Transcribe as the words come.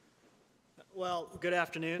Well, good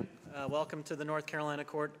afternoon. Welcome to the North Carolina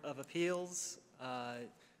Court of Appeals.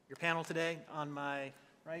 Your panel today, on my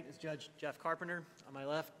right is Judge Jeff Carpenter. On my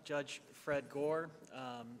left, Judge Fred Gore.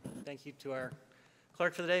 Thank you to our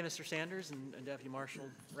clerk for the day, Mr. Sanders, and Deputy Marshal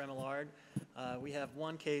Remillard. We have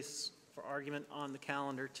one case for argument on the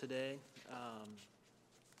calendar today.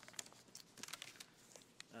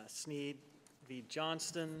 Sneed v.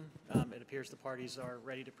 Johnston. It appears the parties are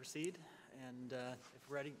ready to proceed, and if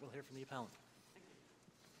ready, we'll hear from the appellant.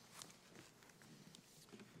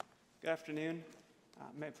 Good afternoon.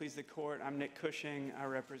 May it please the court, I'm Nick Cushing. I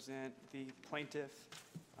represent the plaintiff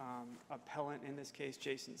appellant in this case,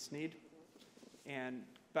 Jason Sneed. And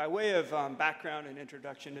by way of background and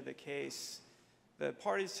introduction to the case, the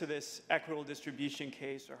parties to this equitable distribution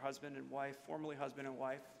case are husband and wife, formerly husband and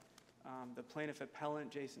wife. The plaintiff appellant,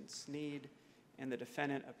 Jason Sneed, and the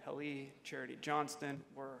defendant appellee, Charity Johnston,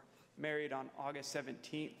 were married on August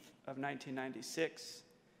 17th of 1996.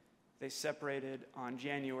 They separated on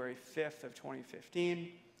January 5th of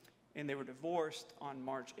 2015, and they were divorced on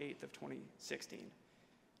March 8th of 2016.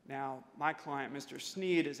 Now, my client, Mr.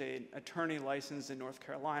 Sneed, is an attorney licensed in North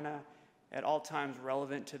Carolina. At all times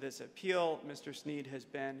relevant to this appeal, Mr. Sneed has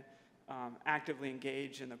been actively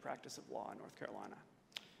engaged in the practice of law in North Carolina.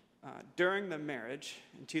 During the marriage,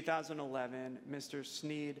 in 2011, Mr.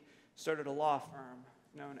 Sneed started a law firm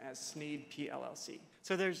known as Sneed PLLC.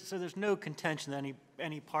 So there's no contention that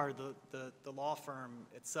any part of the law firm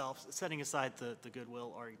itself, setting aside the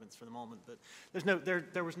goodwill arguments for the moment, but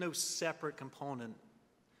there was no separate component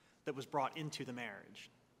that was brought into the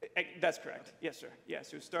marriage. That's correct. Yes, sir.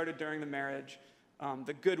 Yes, it was started during the marriage.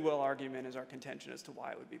 The goodwill argument is our contention as to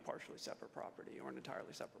why it would be partially separate property or an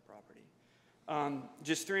entirely separate property.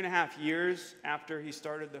 Just 3.5 years after he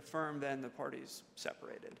started the firm, then the parties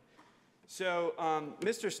separated. So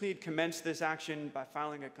Mr. Sneed commenced this action by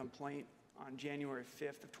filing a complaint on January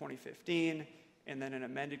 5th of 2015, and then an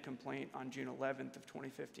amended complaint on June 11th of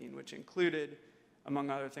 2015, which included, among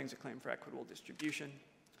other things, a claim for equitable distribution.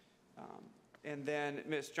 And then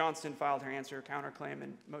Ms. Johnston filed her answer counterclaim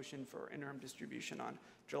and motion for interim distribution on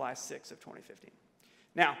July 6th of 2015.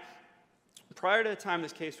 Now, prior to the time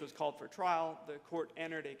this case was called for trial, the court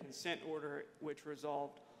entered a consent order which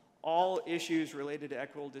resolved all issues related to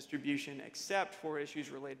equitable distribution except for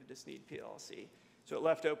issues related to Sneed PLLC. So it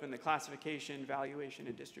left open the classification, valuation,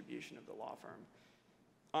 and distribution of the law firm.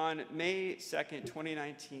 On May 2nd,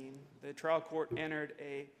 2019, the trial court entered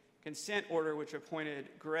a consent order which appointed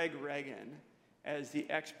Greg Reagan as the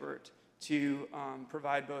expert to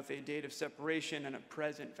provide both a date of separation and a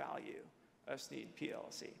present value of Sneed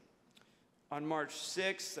PLLC. On March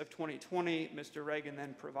 6th of 2020, Mr. Reagan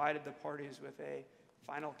then provided the parties with a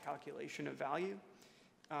final calculation of value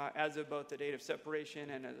as of both the date of separation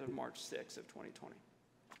and as of March 6th of 2020.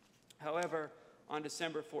 However, on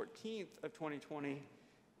December 14th of 2020,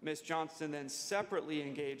 Ms. Johnston then separately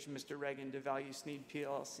engaged Mr. Reagan to value Sneed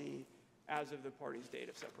PLLC as of the parties' date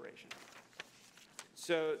of separation.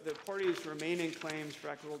 So the parties' remaining claims for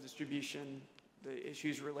equitable distribution, the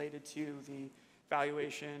issues related to the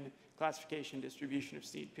valuation, classification, distribution of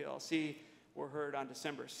Sneed PLLC, were heard on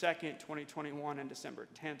December 2nd, 2021 and December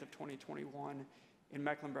 10th of 2021 in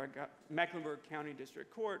Mecklenburg County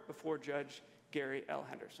District Court before Judge Gary L.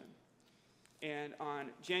 Henderson. And on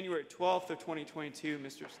January 12th of 2022,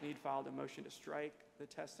 Mr. Sneed filed a motion to strike the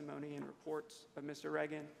testimony and reports of Mr.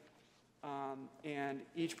 Reagan, and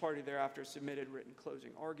each party thereafter submitted written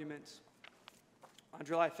closing arguments. On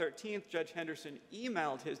July 13th, Judge Henderson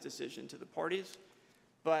emailed his decision to the parties,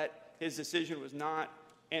 but his decision was not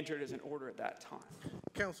entered as an order at that time.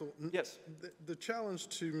 Counsel, yes. The challenge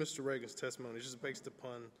to Mr. Reagan's testimony is just based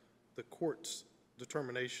upon the court's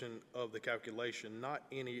determination of the calculation, not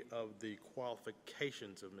any of the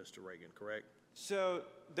qualifications of Mr. Reagan, correct? So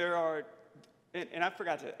there are, and I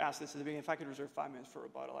forgot to ask this at the beginning, if I could reserve 5 minutes for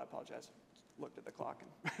rebuttal, I apologize. Looked at the clock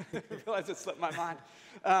and realized it slipped my mind.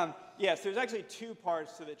 Yes, there's actually two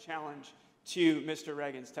parts to the challenge to Mr.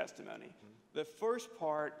 Reagan's testimony. The first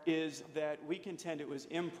part is that we contend it was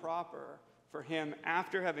improper for him,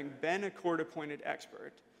 after having been a court-appointed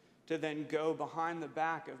expert, to then go behind the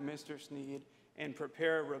back of Mr. Sneed and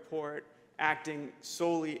prepare a report acting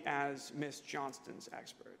solely as Ms. Johnston's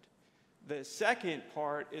expert. The second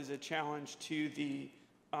part is a challenge to the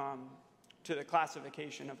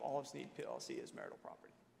classification of all of Sneed PLLC as marital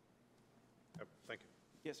property. Thank you.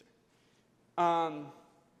 Yes,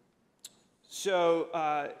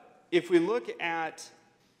 sir. If we look at,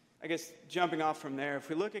 I guess jumping off from there, if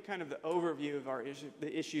we look at kind of the overview of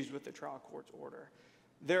the issues with the trial court's order,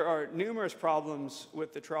 there are numerous problems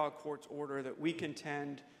with the trial court's order that we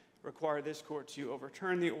contend require this court to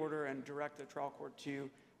overturn the order and direct the trial court to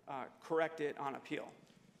correct it on appeal.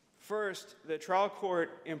 First, the trial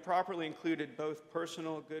court improperly included both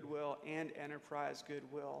personal goodwill and enterprise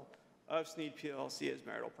goodwill of Sneed PLC as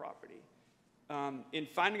marital property. In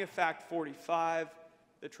finding of fact 45,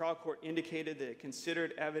 the trial court indicated that it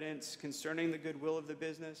considered evidence concerning the goodwill of the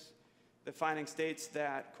business. The finding states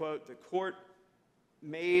that, quote, the court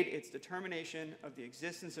made its determination of the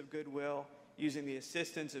existence of goodwill using the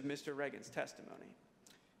assistance of Mr. Reagan's testimony.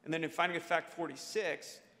 And then in finding of fact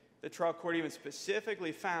 46, the trial court even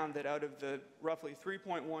specifically found that out of the roughly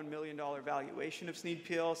 $3.1 million valuation of Sneed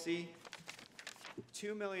PLC,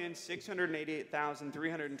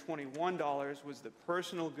 $2,688,321 was the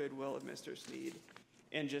personal goodwill of Mr. Sneed,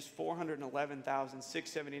 and just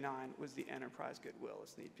 $411,679 was the enterprise goodwill of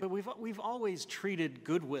Sneed PLC. But we've always treated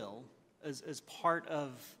goodwill as part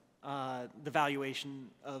of the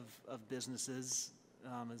valuation of businesses,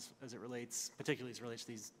 as it relates, particularly as it relates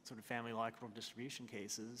to these sort of family law equitable distribution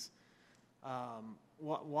cases.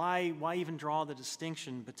 Why even draw the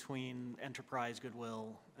distinction between enterprise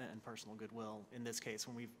goodwill and personal goodwill in this case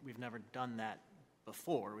when we've never done that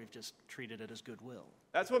before? We've just treated it as goodwill.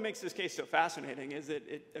 That's what makes this case so fascinating, is that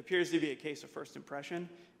it appears to be a case of first impression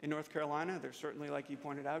in North Carolina. There's certainly, like you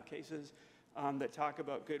pointed out, cases that talk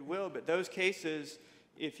about goodwill, but those cases,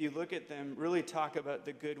 if you look at them, really talk about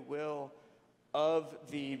the goodwill of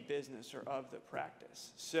the business or of the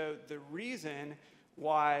practice. So the reason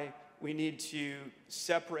why we need to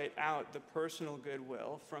separate out the personal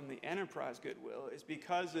goodwill from the enterprise goodwill is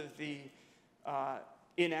because of the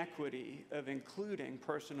inequity of including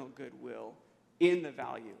personal goodwill in the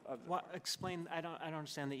value of the Explain, I don't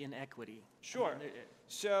understand the inequity. Sure.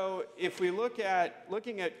 So if we looking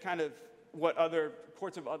at kind of what other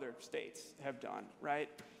courts of other states have done, right?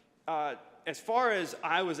 As far as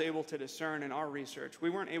I was able to discern in our research, we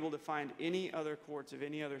weren't able to find any other courts of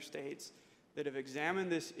any other states that have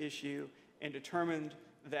examined this issue and determined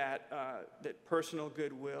that that personal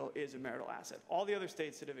goodwill is a marital asset. All the other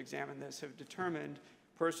states that have examined this have determined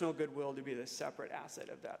personal goodwill to be the separate asset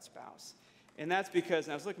of that spouse. And that's because,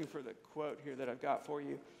 and I was looking for the quote here that I've got for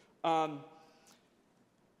you.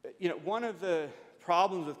 One of the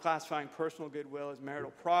problems with classifying personal goodwill as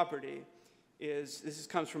marital property is, this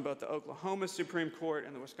comes from both the Oklahoma Supreme Court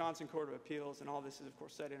and the Wisconsin Court of Appeals, and all this is, of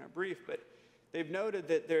course, said in our brief, but they've noted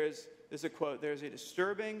that there's a quote, there's a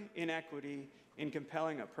disturbing inequity in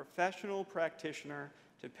compelling a professional practitioner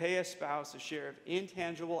to pay a spouse a share of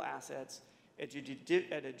intangible assets at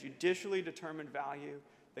a judicially determined value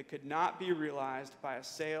that could not be realized by a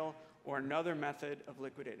sale or another method of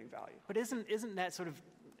liquidating value. But isn't that sort of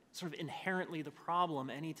inherently the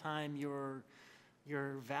problem anytime you're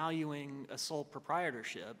valuing a sole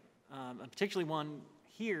proprietorship, and particularly one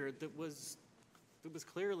here that was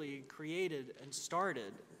clearly created and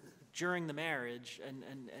started during the marriage and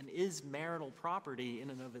is marital property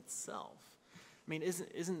in and of itself? I mean,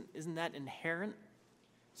 isn't that inherent?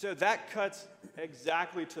 So that cuts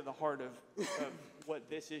exactly to the heart of what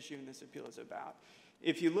this issue and this appeal is about.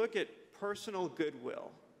 If you look at personal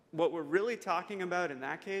goodwill, what we're really talking about in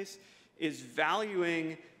that case is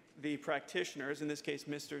valuing the practitioners, in this case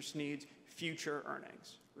Mr. Sneed's, future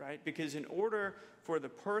earnings, right? Because in order for the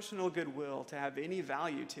personal goodwill to have any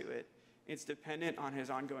value to it, it's dependent on his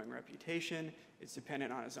ongoing reputation, it's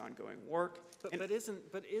dependent on his ongoing work. But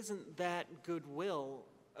isn't that goodwill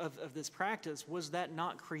of this practice, was that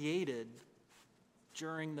not created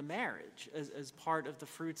during the marriage as part of the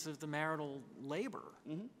fruits of the marital labor?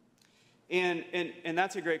 Mm-hmm. And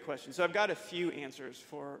that's a great question. So I've got a few answers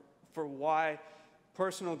for why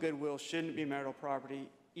personal goodwill shouldn't be marital property,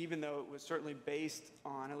 even though it was certainly based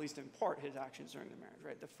on, at least in part, his actions during the marriage,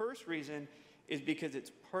 right? The first reason is because it's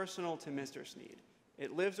personal to Mr. Sneed.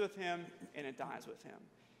 It lives with him and it dies with him.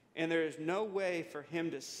 And there is no way for him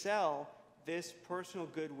to sell this personal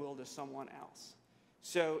goodwill to someone else.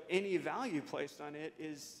 So any value placed on it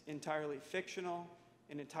is entirely fictional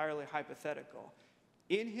and entirely hypothetical.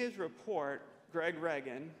 In his report, Greg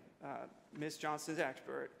Reagan, Ms. Johnston's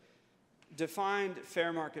expert, defined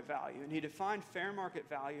fair market value. And he defined fair market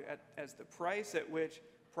value as the price at which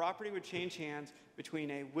property would change hands between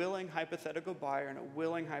a willing hypothetical buyer and a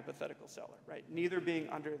willing hypothetical seller, right? Neither being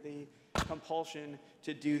under the compulsion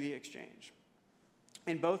to do the exchange,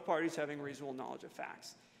 and both parties having reasonable knowledge of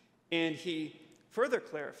facts. And he further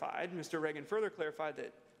clarified, Mr. Reagan further clarified,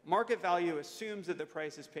 that market value assumes that the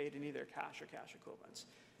price is paid in either cash or cash equivalents.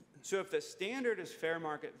 So if the standard is fair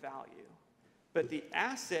market value, but the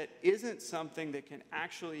asset isn't something that can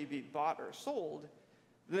actually be bought or sold,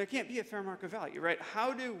 then there can't be a fair market value, right?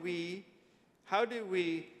 How do we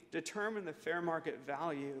determine the fair market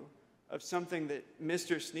value of something that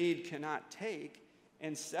Mr. Sneed cannot take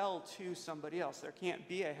and sell to somebody else. There can't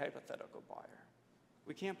be a hypothetical buyer.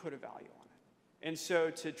 We can't put a value on it. And so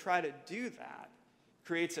to try to do that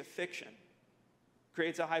creates a fiction,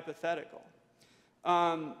 creates a hypothetical.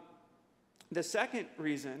 The second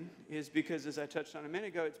reason is because, as I touched on a minute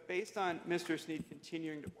ago, it's based on Mr. Sneed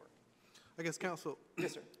continuing to work. I guess, counsel,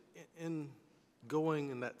 Yes, sir. in going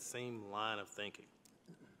in that same line of thinking,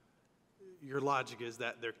 your logic is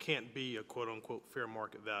that there can't be a quote-unquote fair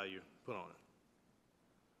market value put on it.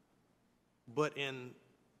 But in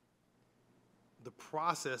the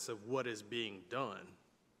process of what is being done,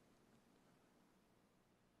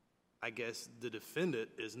 I guess the defendant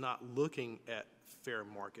is not looking at fair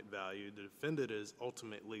market value. The defendant is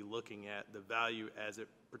ultimately looking at the value as it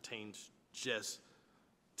pertains just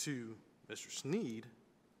to Mr. Sneed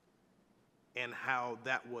and how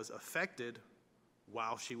that was affected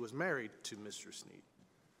while she was married to Mr. Sneed.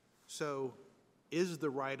 So is the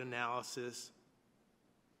right analysis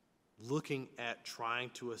looking at trying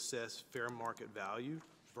to assess fair market value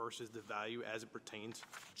versus the value as it pertains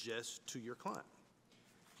just to your client?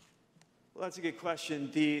 Well, that's a good question.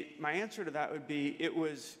 My answer to that would be it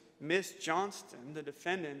was Ms. Johnston, the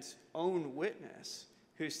defendant's own witness,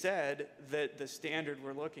 who said that the standard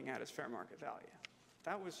we're looking at is fair market value.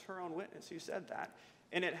 That was her own witness who said that.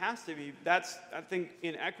 And it has to be, that's, I think,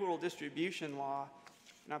 in equitable distribution law,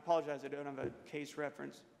 and I apologize, I don't have a case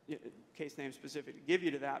reference, case name specific to give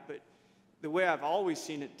you to that, but the way I've always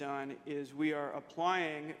seen it done is we are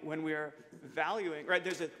applying, when we are valuing, right,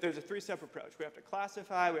 there's a three-step approach. We have to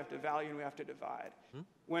classify, we have to value, and we have to divide.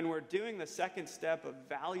 When we're doing the second step of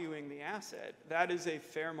valuing the asset, that is a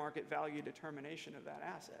fair market value determination of that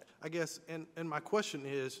asset. I guess, and my question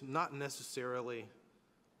is not necessarily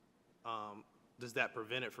does that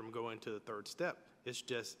prevent it from going to the third step. It's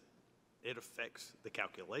just it affects the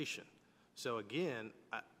calculation. So again,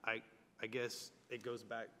 I guess it goes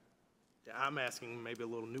back, I'm asking maybe a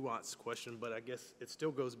little nuanced question, but I guess it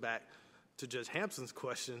still goes back to Judge Hampson's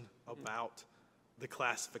question about the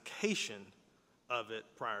classification of it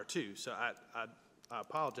prior to. So I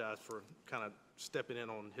apologize for kind of stepping in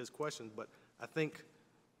on his question, but I think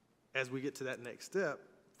as we get to that next step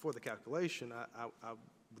for the calculation, I would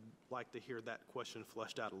like to hear that question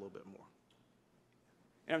fleshed out a little bit more.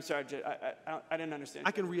 And I'm sorry, Judge, I didn't understand.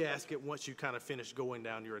 I can re-ask it once you kind of finish going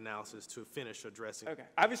down your analysis to finish addressing. Okay.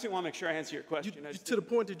 I obviously want to make sure I answer your question. To the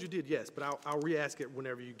point that you did, yes, but I'll re-ask it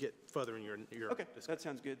whenever you get further in your Okay, discussion. that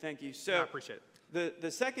sounds good. Thank you. So I appreciate it.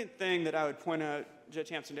 The second thing that I would point out, Judge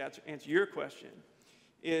Hampson, to answer your question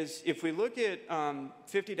is if we look at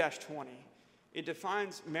 50-20, it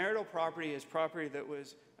defines marital property as property that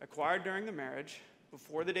was acquired during the marriage,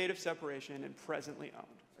 before the date of separation, and presently owned.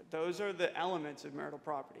 Those are the elements of marital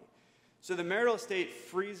property. So the marital estate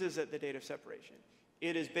freezes at the date of separation.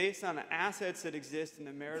 It is based on the assets that exist in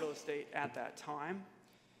the marital estate at that time.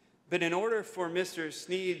 But in order for Mr.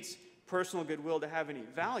 Sneed's personal goodwill to have any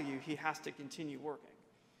value, he has to continue working.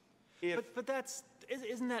 But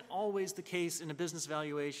isn't that always the case in a business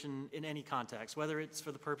valuation in any context, whether it's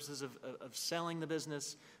for the purposes of selling the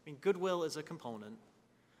business? I mean, goodwill is a component,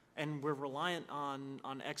 and we're reliant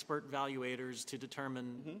on expert valuators to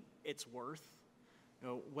determine its worth. You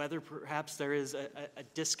know, whether perhaps there is a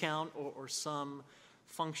discount or some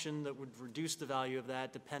function that would reduce the value of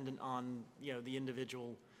that dependent on, you know, the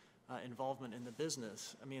individual involvement in the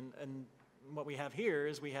business. I mean, and what we have here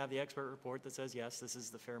is we have the expert report that says, yes, this is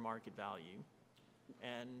the fair market value.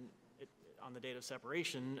 And on the date of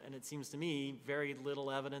separation, and it seems to me very little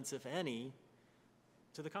evidence, if any,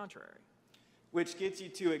 to the contrary. Which gets you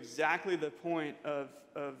to exactly the point of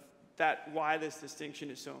that, why this distinction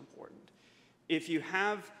is so important. If you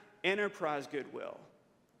have enterprise goodwill,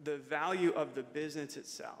 the value of the business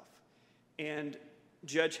itself, and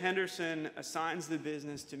Judge Henderson assigns the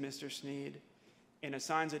business to Mr. Sneed and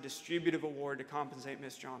assigns a distributive award to compensate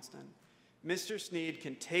Ms. Johnston, Mr. Sneed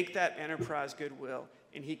can take that enterprise goodwill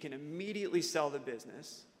and he can immediately sell the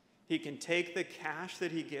business. He can take the cash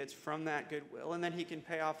that he gets from that goodwill, and then he can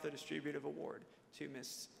pay off the distributive award to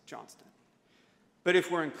Ms. Johnston. But if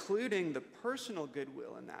we're including the personal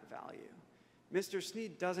goodwill in that value, Mr.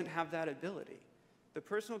 Sneed doesn't have that ability. The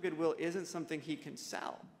personal goodwill isn't something he can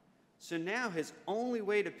sell. So now his only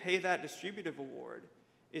way to pay that distributive award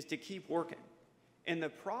is to keep working. And the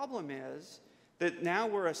problem is that now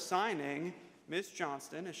we're assigning Ms.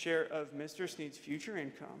 Johnston a share of Mr. Sneed's future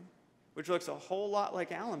income, which looks a whole lot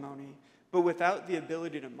like alimony, but without the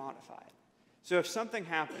ability to modify it. So if something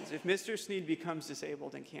happens, if Mr. Sneed becomes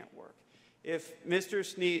disabled and can't work, if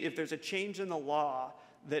there's a change in the law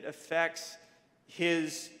that affects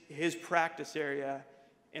his practice area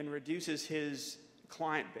and reduces his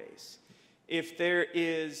client base. If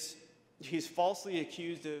he's falsely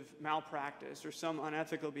accused of malpractice or some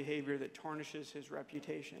unethical behavior that tarnishes his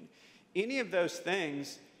reputation, any of those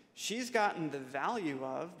things she's gotten the value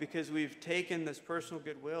of because we've taken this personal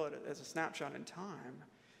goodwill as a snapshot in time,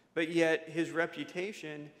 but yet his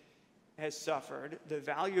reputation has suffered, the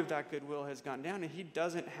value of that goodwill has gone down, and he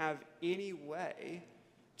doesn't have any way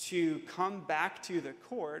to come back to the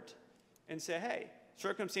court and say, hey,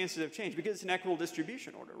 circumstances have changed, because it's an equitable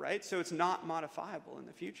distribution order, right? So it's not modifiable in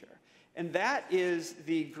the future. And that is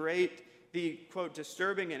the quote,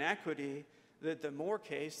 disturbing inequity that the Moore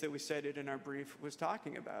case that we cited in our brief was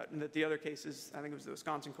talking about, and that the other cases, I think it was the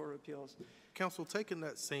Wisconsin Court of Appeals. Counsel, taking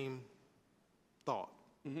that same thought,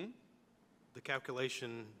 the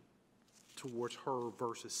calculation towards her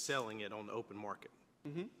versus selling it on the open market,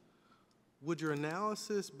 would your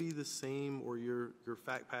analysis be the same, or your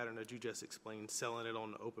fact pattern that you just explained, selling it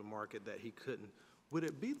on the open market, that he couldn't, would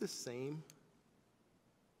it be the same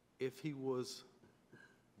if he was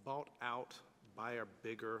bought out by a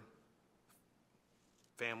bigger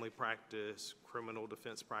family practice, criminal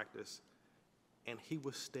defense practice, and he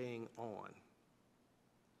was staying on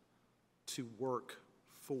to work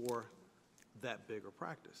for that bigger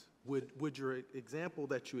practice? Would your example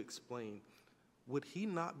that you explained, would he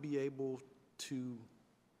not be able to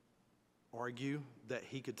argue that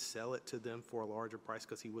he could sell it to them for a larger price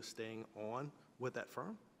because he was staying on with that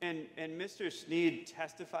firm? And Mr. Sneed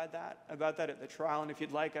testified about that at the trial, and if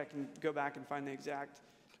you'd like, I can go back and find the exact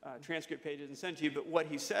transcript pages and send to you. But what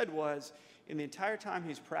he said was, in the entire time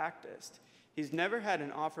he's practiced, he's never had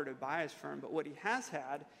an offer to buy his firm, but what he has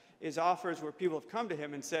had is offers where people have come to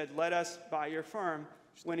him and said, let us buy your firm.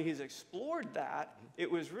 When he's explored that,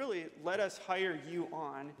 it was really, let us hire you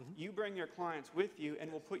on, you bring your clients with you,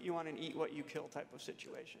 and we'll put you on an eat what you kill type of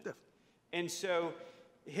situation. Definitely. And so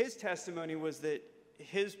his testimony was that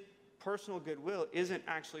his personal goodwill isn't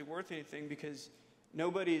actually worth anything because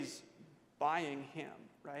nobody's buying him,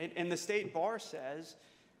 right? And the state bar says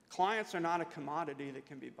clients are not a commodity that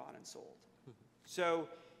can be bought and sold. So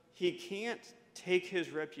he can't take his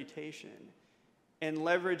reputation and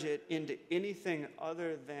leverage it into anything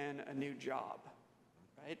other than a new job,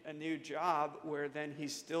 right? A new job where then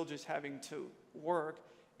he's still just having to work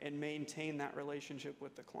and maintain that relationship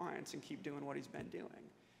with the clients and keep doing what he's been doing.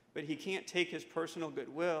 But he can't take his personal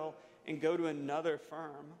goodwill and go to another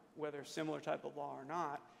firm, whether similar type of law or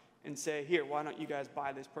not, and say, here, why don't you guys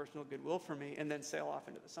buy this personal goodwill for me, and then sail off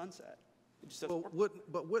into the sunset. It just doesn't work.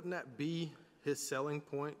 But wouldn't that be his selling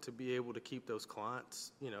point, to be able to keep those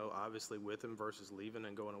clients, obviously with him versus leaving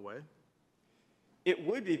and going away? It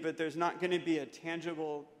would be, but there's not going to be a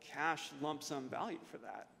tangible cash lump sum value for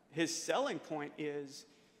that. His selling point is,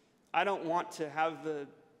 I don't want to have the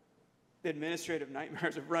administrative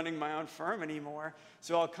nightmares of running my own firm anymore,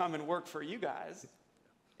 so I'll come and work for you guys.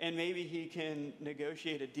 And maybe he can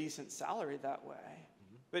negotiate a decent salary that way.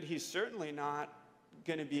 But he's certainly not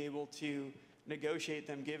going to be able to negotiate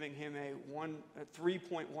them giving him a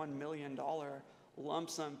 $3.1 million lump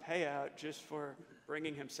sum payout just for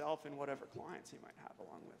bringing himself and whatever clients he might have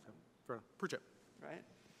along with him. For project. Right?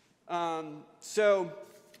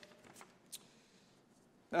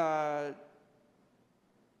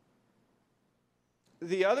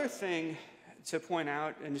 The other thing to point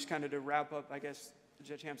out, and just kind of to wrap up, I guess,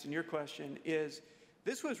 Judge Hampson, your question, is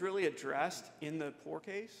this was really addressed in the Poor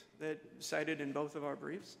case that cited in both of our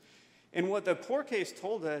briefs. And what the Poor case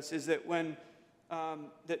told us is that when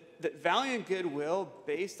that value and goodwill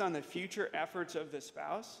based on the future efforts of the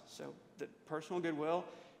spouse, so the personal goodwill,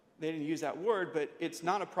 they didn't use that word, but it's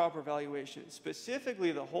not a proper valuation.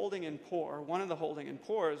 Specifically, the holding in Poor, one of the holding in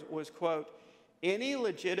Poor's was, quote, any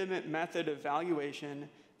legitimate method of valuation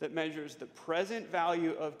that measures the present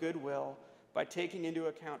value of goodwill by taking into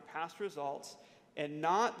account past results and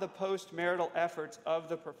not the post-marital efforts of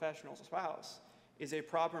the professional spouse is a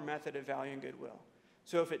proper method of valuing goodwill.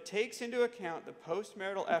 So if it takes into account the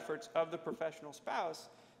post-marital efforts of the professional spouse,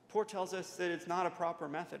 Poor tells us that it's not a proper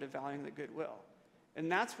method of valuing the goodwill.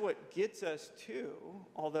 And that's what gets us to,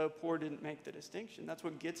 although Poor didn't make the distinction, that's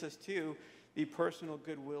what gets us to the personal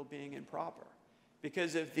goodwill being improper.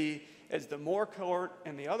 Because as the Moore court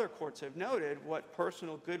and the other courts have noted, what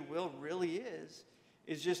personal goodwill really is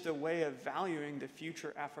just a way of valuing the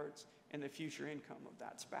future efforts and the future income of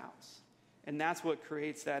that spouse. And that's what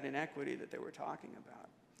creates that inequity that they were talking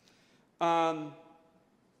about.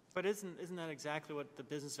 But isn't that exactly what the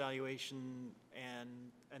business valuation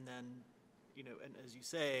and then, and as you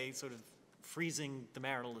say, sort of freezing the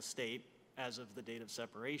marital estate as of the date of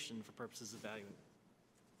separation for purposes of valuing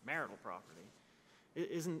marital property?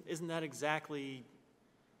 Isn't that exactly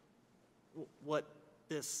what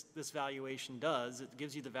this valuation does? It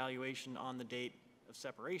gives you the valuation on the date of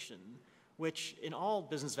separation, which in all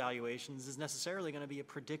business valuations is necessarily going to be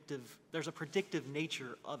there's a predictive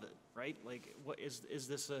nature of it, right? Like, what is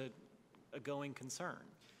this a going concern?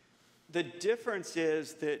 The difference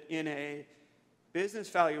is that in a business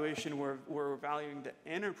valuation where we're valuing the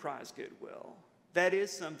enterprise goodwill, that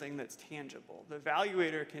is something that's tangible. The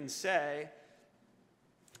evaluator can say,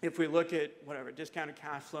 if we look at whatever, discounted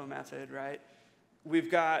cash flow method, right?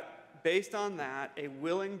 We've got, based on that, a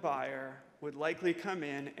willing buyer would likely come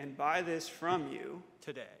in and buy this from you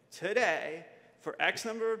today for X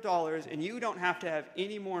number of dollars, and you don't have to have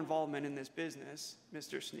any more involvement in this business,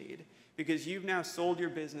 Mr. Sneed, because you've now sold your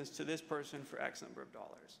business to this person for X number of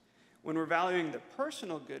dollars. When we're valuing the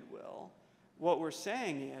personal goodwill, what we're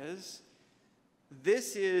saying is,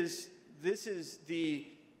 this is the,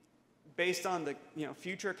 based on the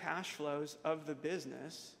future cash flows of the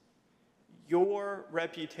business, your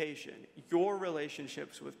reputation, your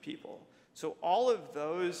relationships with people. So all of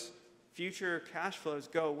those future cash flows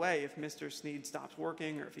go away if Mr. Sneed stops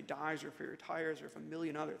working, or if he dies, or if he retires, or if a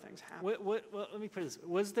million other things happen. Well, let me put it this: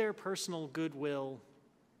 was there personal goodwill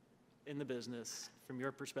in the business from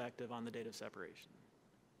your perspective on the date of separation?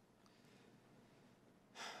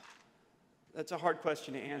 That's a hard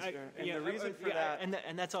question to answer. The reason for that...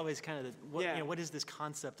 And that's always kind of what is this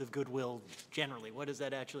concept of goodwill generally? What does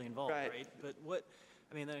that actually involve, right? But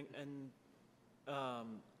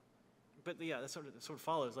that sort of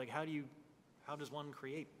follows. Like, how does one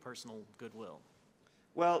create personal goodwill?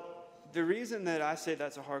 Well, the reason that I say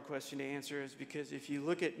that's a hard question to answer is because if you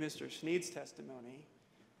look at Mr. Sneed's testimony,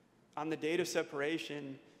 on the date of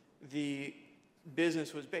separation, the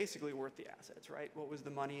business was basically worth the assets, right? What was the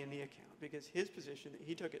money in the account? Because his position that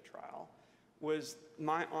he took at trial was,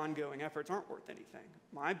 my ongoing efforts aren't worth anything.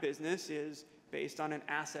 My business is based on an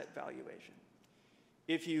asset valuation.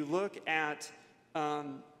 If you look at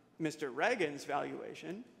Mr. Reagan's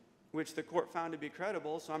valuation, which the court found to be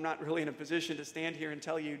credible, so I'm not really in a position to stand here and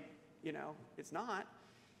tell you, it's not.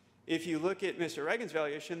 If you look at Mr. Reagan's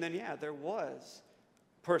valuation, then yeah, there was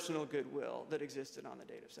personal goodwill that existed on the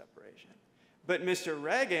date of separation. But Mr.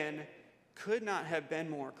 Reagan could not have been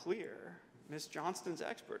more clear, Ms. Johnston's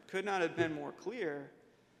expert could not have been more clear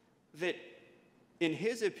that, in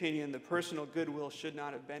his opinion, the personal goodwill should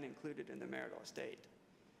not have been included in the marital estate.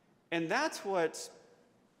 And that's what's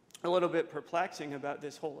a little bit perplexing about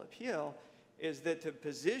this whole appeal, is that the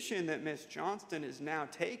position that Ms. Johnston is now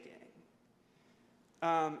taking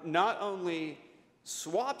not only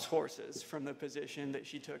swaps horses from the position that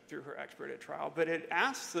she took through her expert at trial, but it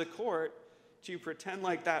asks the court to pretend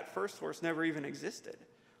like that first horse never even existed.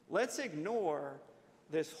 Let's ignore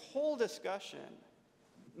this whole discussion,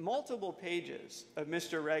 multiple pages of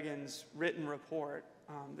Mr. Reagan's written report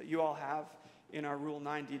that you all have in our Rule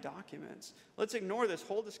 90 documents. Let's ignore this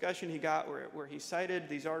whole discussion he got where he cited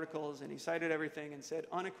these articles and he cited everything and said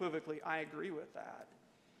unequivocally, I agree with that.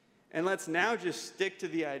 And let's now just stick to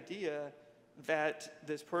the idea that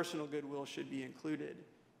this personal goodwill should be included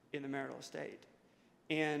in the marital estate.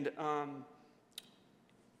 And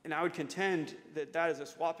I would contend that that is a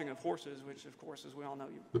swapping of horses, which, of course, as we all know,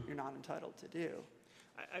 you're not entitled to do.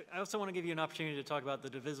 I also want to give you an opportunity to talk about the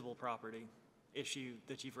divisible property issue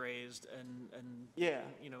that you've raised, and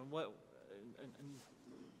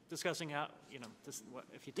discussing how,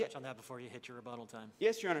 if you touch on that before you hit your rebuttal time.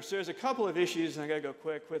 Yes, Your Honor. So there's a couple of issues, and I got to go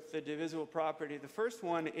quick with the divisible property. The first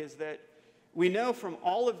one is that we know from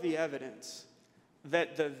all of the evidence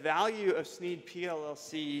that the value of Sneed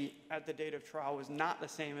PLLC at the date of trial was not the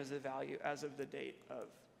same as the value as of the date of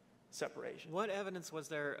separation. What evidence was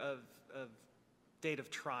there of date of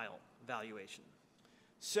trial valuation?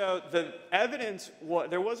 So the evidence,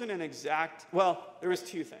 there wasn't an exact, there was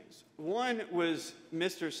two things. One was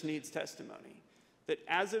Mr. Sneed's testimony, that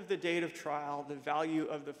as of the date of trial, the value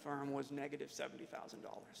of the firm was negative $70,000.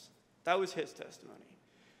 That was his testimony.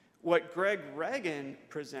 What Greg Reagan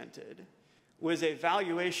presented was a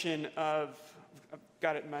valuation of, I've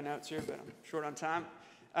got it in my notes here, but I'm short on time,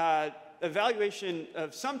 a valuation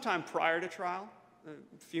of sometime prior to trial,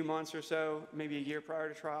 a few months or so, maybe a year prior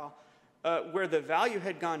to trial, where the value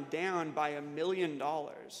had gone down by $1 million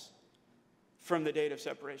from the date of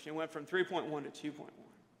separation. It went from 3.1 to 2.1.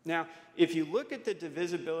 Now, if you look at the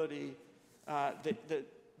divisibility,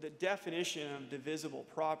 the definition of divisible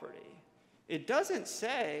property, it doesn't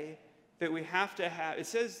say that we have to have, it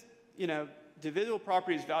says, divisible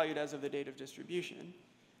property is valued as of the date of distribution,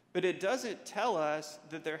 but it doesn't tell us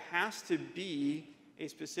that there has to be a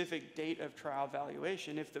specific date of trial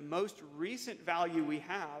valuation. If the most recent value we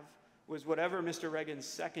have was whatever Mr. Reagan's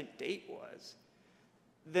second date was,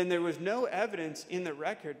 then there was no evidence in the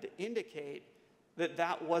record to indicate that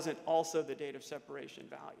that wasn't also the date of separation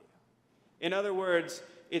value. In other words,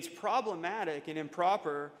 it's problematic and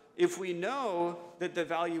improper if we know that the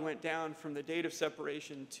value went down from the date of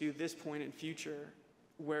separation to this point in future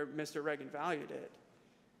where Mr. Reagan valued it,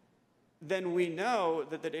 then we know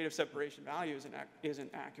that the date of separation value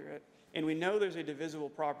isn't accurate, and we know there's a divisible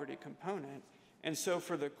property component, and so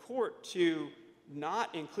for the court to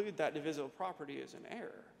not include that divisible property is an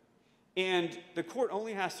error. And the court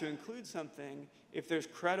only has to include something if there's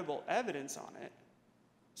credible evidence on it.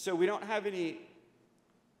 So we don't have any,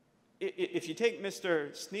 if you take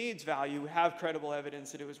Mr. Sneed's value, we have credible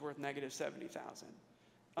evidence that it was worth negative $70,000.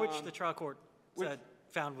 Which the trial court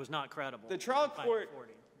found was not credible. The trial court,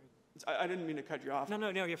 I didn't mean to cut you off. No,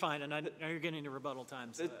 you're fine, and now you're getting into rebuttal time.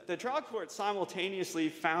 So the trial court simultaneously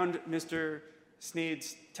found Mr.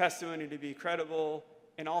 Sneed's testimony to be credible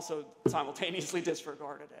and also simultaneously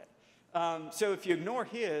disregarded it. So if you ignore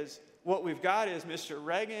his, what we've got is Mr.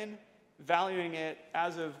 Reagan valuing it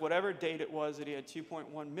as of whatever date it was that he had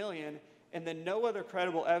 2.1 million, and then no other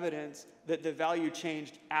credible evidence that the value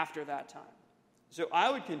changed after that time. So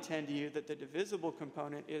I would contend to you that the divisible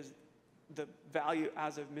component is the value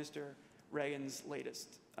as of Mr. Reagan's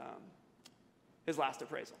latest, his last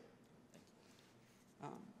appraisal.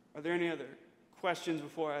 Are there any other questions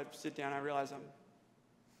before I sit down? I realize I'm...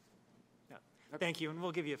 Yeah. Okay. Thank you, and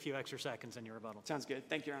we'll give you a few extra seconds in your rebuttal. Sounds good.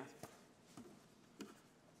 Thank you, Your Honor.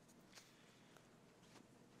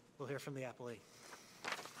 We'll hear from the appellee.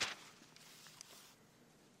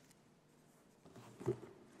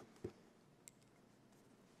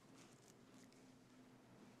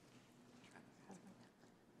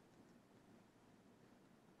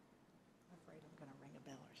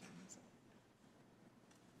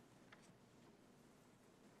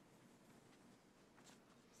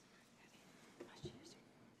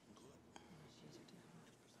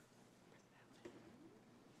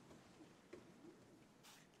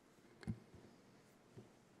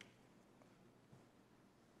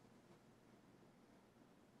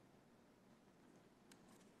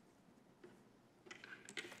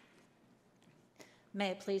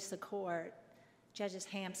 May it please the court, Judges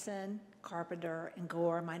Hampson, Carpenter, and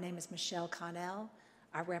Gore, my name is Michelle Connell.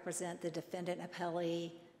 I represent the defendant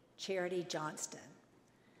appellee, Charity Johnston.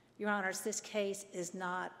 Your Honors, this case is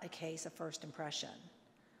not a case of first impression.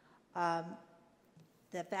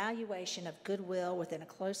 The valuation of goodwill within a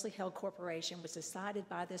closely held corporation was decided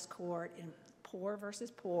by this court in Poor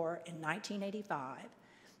versus Poor in 1985.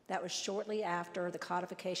 That was shortly after the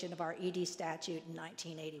codification of our ED statute in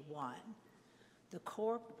 1981. The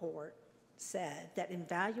court said that in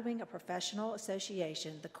valuing a professional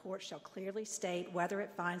association, the court shall clearly state whether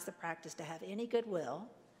it finds the practice to have any goodwill,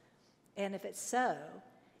 and if it's so,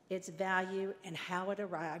 its value and how it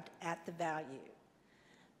arrived at the value.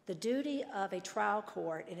 The duty of a trial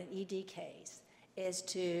court in an ED case is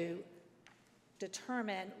to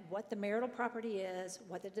determine what the marital property is,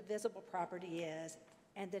 what the divisible property is,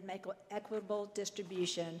 and then make an equitable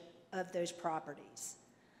distribution of those properties.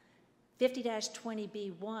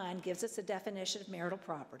 50-20B1 gives us a definition of marital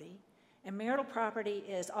property, and marital property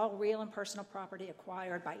is all real and personal property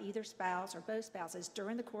acquired by either spouse or both spouses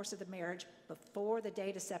during the course of the marriage before the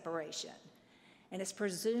date of separation. And it's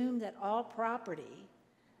presumed that all property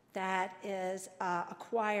that is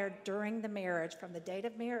acquired during the marriage, from the date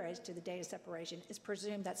of marriage to the date of separation, is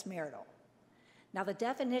presumed that's marital. Now, the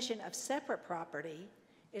definition of separate property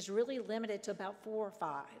is really limited to about 4 or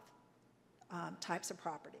 5 types of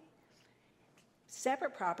property.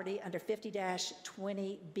 Separate property under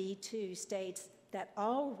 50-20B2 states that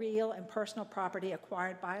all real and personal property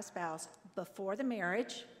acquired by a spouse before the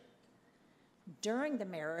marriage, during the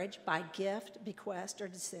marriage by gift, bequest, or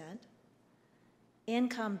descent,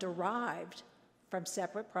 income derived from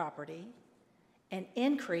separate property, an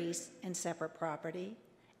increase in separate property,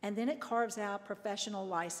 and then it carves out professional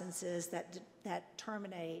licenses that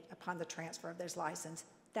terminate upon the transfer of those licenses.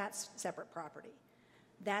 That's separate property.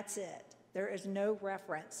 That's it. There is no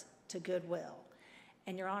reference to goodwill.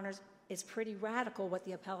 And Your Honors, it's pretty radical what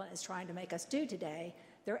the appellant is trying to make us do today.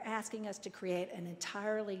 They're asking us to create an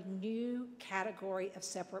entirely new category of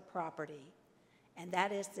separate property, and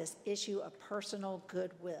that is this issue of personal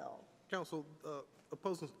goodwill. Counsel,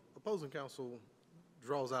 opposing counsel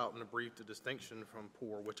draws out in the brief the distinction from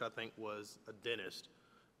Poor, which I think was a dentist.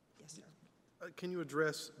 Yes, sir. Can you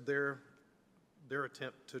address their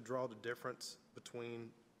attempt to draw the difference between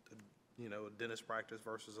a dentist practice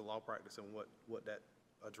versus a law practice and what that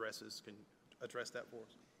addresses? Can you address that for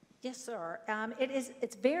us? Yes, sir.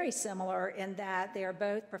 It's very similar in that they are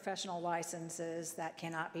both professional licenses that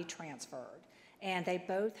cannot be transferred, and they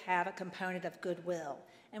both have a component of goodwill.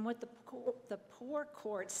 And what the poor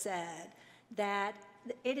court said, that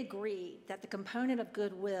it agreed that the component of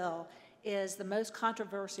goodwill is the most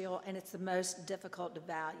controversial and it's the most difficult to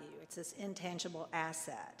value. It's this intangible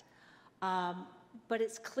asset. But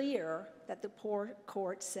it's clear that the poor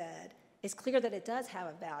court said, it's clear that it does have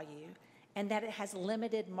a value and that it has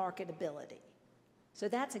limited marketability. So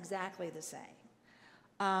that's exactly the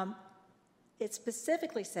same. It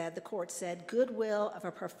specifically said, the court said, goodwill of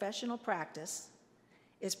a professional practice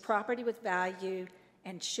is property with value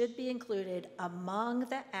and should be included among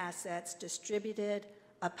the assets distributed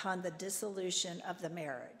upon the dissolution of the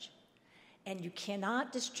marriage. And you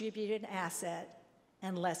cannot distribute an asset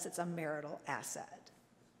unless it's a marital asset.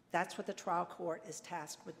 That's what the trial court is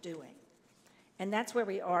tasked with doing. And that's where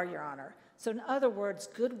we are, Your Honor. So in other words,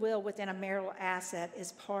 goodwill within a marital asset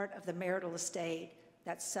is part of the marital estate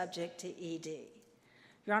that's subject to ED.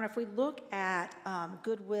 Your Honor, if we look at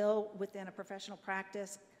goodwill within a professional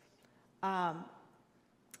practice,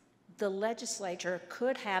 the legislature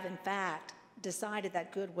could have, in fact, decided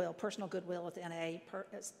that goodwill, personal goodwill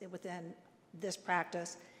within this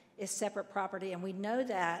practice is separate property, and we know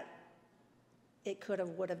that it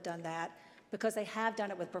would have done that because they have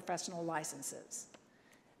done it with professional licenses.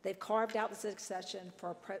 They've carved out this exception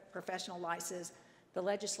for professional license. The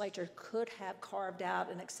legislature could have carved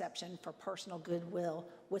out an exception for personal goodwill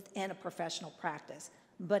within a professional practice,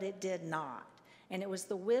 but it did not. And it was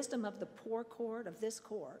the wisdom of the poor court, of this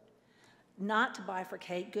court, not to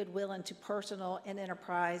bifurcate goodwill into personal and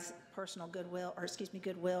enterprise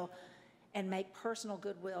goodwill, and make personal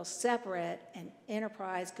goodwill separate and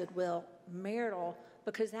enterprise goodwill marital,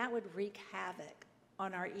 because that would wreak havoc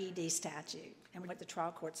on our ED statute and what the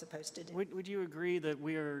trial court's supposed to do. Would you agree that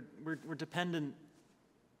we're dependent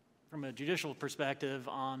from a judicial perspective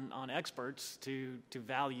on experts to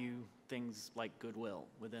value things like goodwill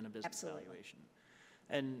within a business Absolutely. valuation?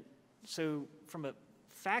 And so from a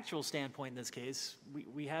factual standpoint in this case,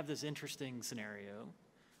 we have this interesting scenario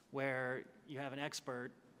where you have an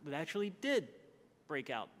expert that actually did break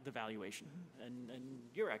out the valuation, and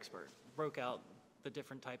your expert broke out the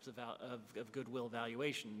different types of goodwill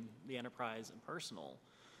valuation, the enterprise and personal.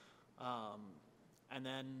 And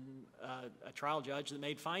then a trial judge that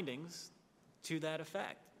made findings to that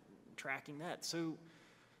effect, tracking that. So,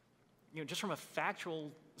 just from a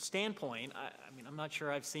factual standpoint, I mean, I'm not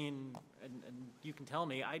sure I've seen, and you can tell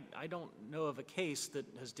me, I don't know of a case that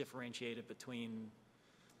has differentiated between,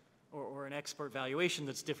 or an expert valuation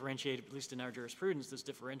that's differentiated, at least in our jurisprudence, that's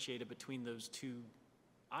differentiated between those two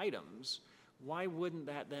items. Why wouldn't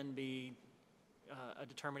that then be a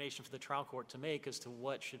determination for the trial court to make as to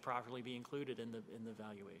what should properly be included in the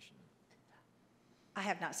valuation? I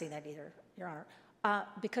have not seen that either, Your Honor,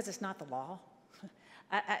 because it's not the law.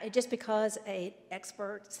 Just because an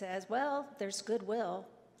expert says, well, there's goodwill,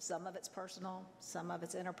 some of it's personal, some of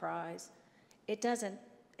it's enterprise, it doesn't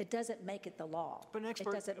make it the law. But an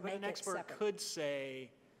expert could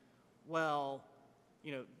say, well,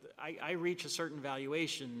 I reach a certain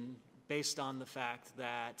valuation based on the fact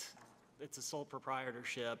that it's a sole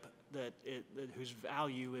proprietorship whose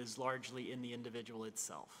value is largely in the individual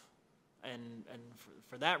itself, and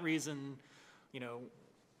for that reason,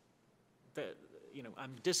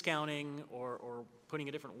 I'm discounting or putting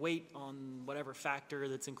a different weight on whatever factor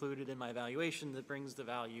that's included in my valuation that brings the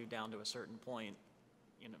value down to a certain point,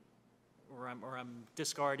 or I'm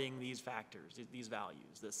discarding these factors, these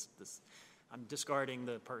values. I'm discarding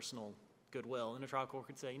the personal goodwill, and a trial court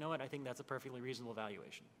could say, you know what, I think that's a perfectly reasonable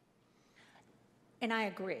valuation. And I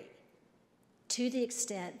agree, to the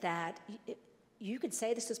extent that you could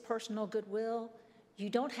say this is personal goodwill. You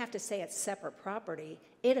don't have to say it's separate property.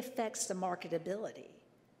 It affects the marketability.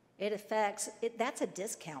 That's a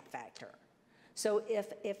discount factor. So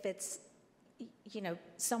if it's,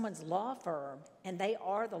 someone's law firm and they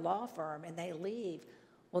are the law firm and they leave,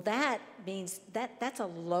 well, that means that's a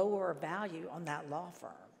lower value on that law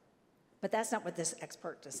firm. But that's not what this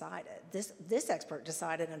expert decided. This expert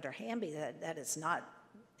decided under Hamby that it's not,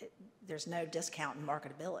 there's no discount in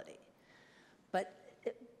marketability. But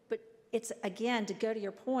it's, again, to go to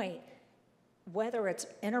your point, whether it's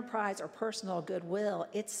enterprise or personal goodwill,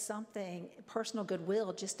 it's something, personal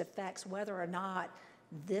goodwill just affects whether or not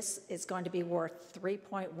this is going to be worth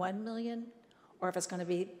 $3.1 million or if it's going to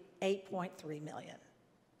be $8.3 million.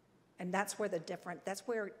 And that's where that's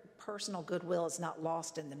where personal goodwill is not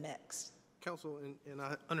lost in the mix. Counsel, and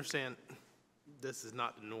I understand this is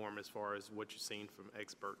not the norm as far as what you've seen from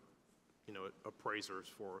expert, appraisers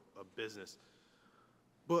for a business.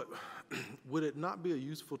 But would it not be a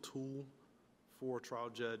useful tool for a trial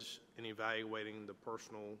judge in evaluating the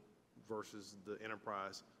personal versus the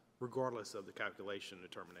enterprise, regardless of the calculation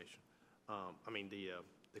determination?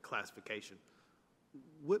 The classification.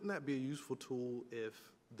 Wouldn't that be a useful tool if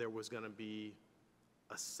there was going to be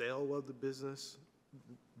a sale of the business,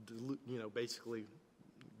 basically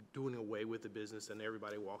doing away with the business and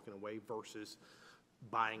everybody walking away versus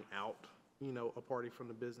buying out, a party from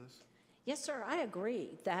the business? Yes, sir, I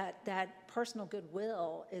agree that personal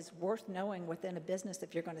goodwill is worth knowing within a business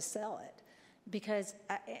if you're going to sell it. Because,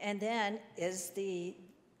 and then is the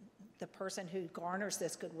person who garners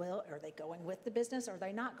this goodwill, are they going with the business or are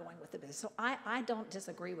they not going with the business? So I don't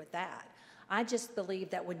disagree with that. I just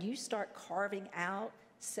believe that when you start carving out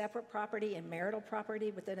separate property and marital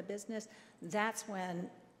property within a business, that's when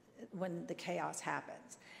the chaos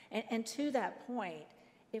happens. And to that point,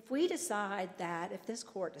 if we decide that, if this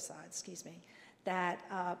court decides,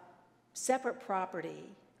 that separate property,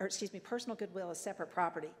 personal goodwill is separate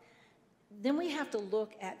property, then we have to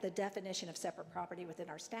look at the definition of separate property within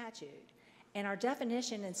our statute. And our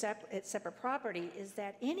definition in separate property is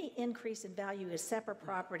that any increase in value is separate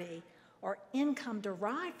property or income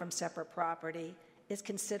derived from separate property is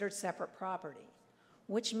considered separate property,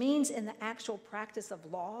 which means in the actual practice of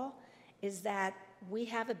law is that we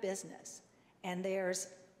have a business and there's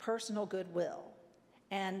personal goodwill,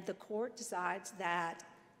 and the court decides that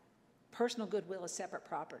personal goodwill is separate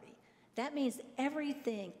property. That means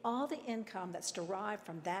everything, all the income that's derived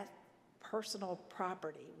from that personal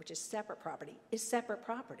property, which is separate property, is separate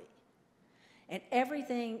property. And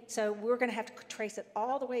everything, so we're going to have to trace it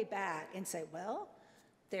all the way back and say, well,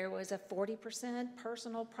 there was a 40%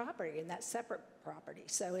 personal property and that's separate property.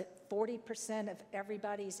 So 40% of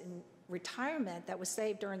everybody's in retirement that was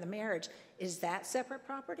saved during the marriage, is that separate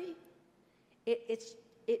property? It's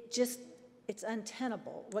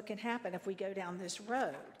untenable what can happen if we go down this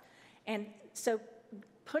road. And so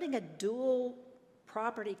putting a dual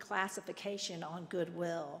property classification on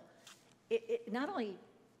goodwill, it not only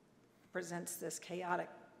presents this chaotic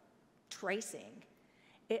tracing,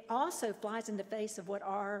 it also flies in the face of what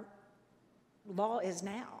our law is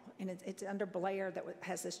now. And it's under Blair that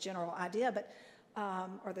has this general idea, but,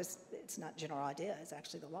 it's not general idea, it's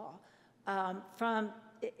actually the law.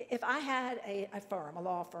 If I had a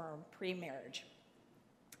law firm, pre-marriage,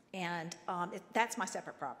 and that's my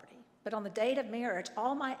separate property. But on the date of marriage,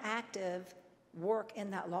 all my active work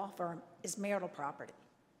in that law firm is marital property.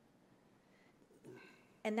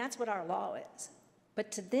 And that's what our law is.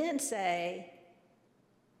 But to then say,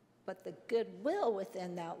 but the goodwill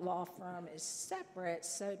within that law firm is separate,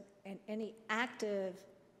 so and any active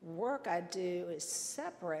work I do is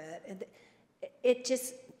separate, and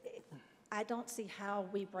I don't see how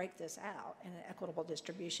we break this out in an equitable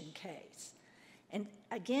distribution case. And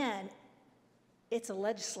again, it's a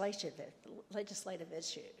legislative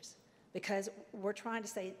issues, because we're trying to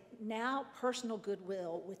say now personal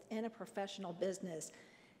goodwill within a professional business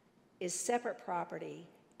is separate property,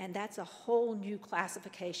 and that's a whole new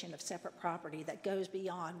classification of separate property that goes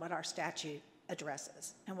beyond what our statute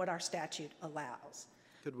addresses and what our statute allows.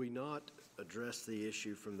 Could we not address the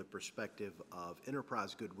issue from the perspective of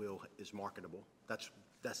enterprise goodwill is marketable?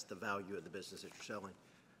 That's the value of the business that you're selling.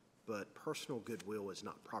 But personal goodwill is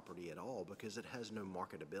not property at all because it has no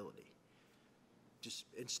marketability. Just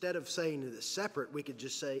instead of saying that it's separate, we could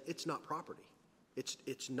just say it's not property.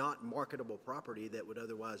 It's not marketable property that would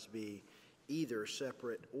otherwise be either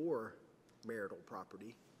separate or marital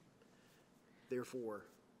property. Therefore,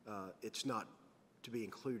 it's not to be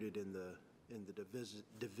included in the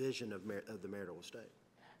division of the marital estate.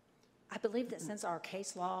 I believe that since our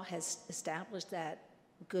case law has established that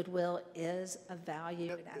goodwill is a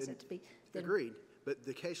value, an asset to be. Agreed, but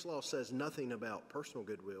the case law says nothing about personal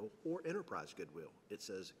goodwill or enterprise goodwill. It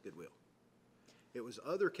says goodwill. It was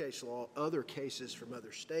other cases from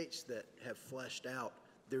other states that have fleshed out.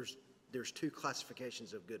 There's two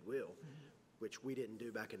classifications of goodwill, which we didn't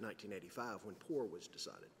do back in 1985 when POR was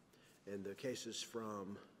decided. And the cases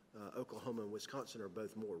from Oklahoma and Wisconsin are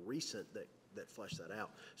both more recent that flesh that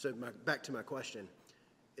out. So back to my question,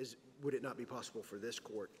 would it not be possible for this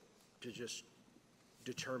court to just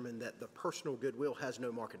determine that the personal goodwill has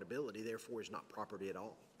no marketability, therefore is not property at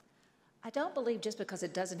all? I don't believe just because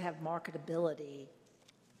it doesn't have marketability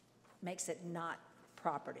makes it not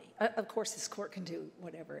property. Of course, this court can do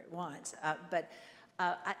whatever it wants, but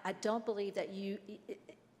I don't believe that you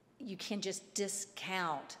can just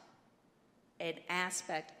discount an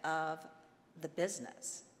aspect of the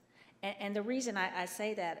business. And the reason I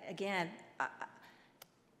say that, again,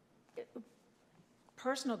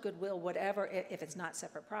 personal goodwill, whatever, if it's not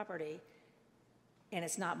separate property, and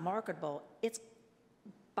it's not marketable,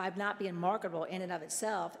 by not being marketable in and of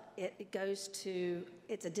itself,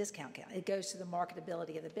 it's a discount count. It goes to the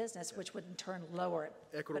marketability of the business, which would in turn lower it.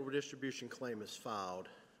 Equitable distribution claim is filed.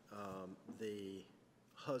 The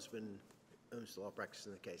husband owns the law practice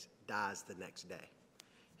in the case, dies the next day.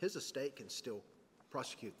 His estate can still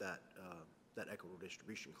prosecute that equitable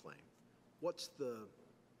distribution claim. What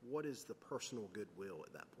is the personal goodwill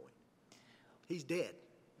at that point? He's dead.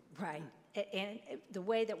 Right. And the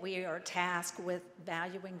way that we are tasked with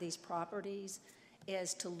valuing these properties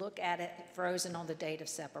is to look at it frozen on the date of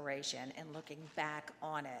separation and looking back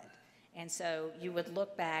on it. And so you would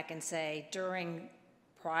look back and say,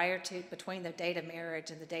 between the date of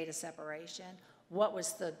marriage and the date of separation, what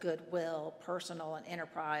was the goodwill, personal and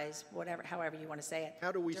enterprise, however you want to say it.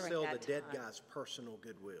 How do we during sell that the dead time? guy's personal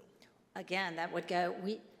goodwill? Again, that would go,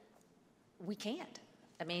 we can't.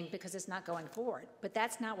 I mean, because it's not going forward. But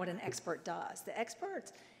that's not what an expert does. The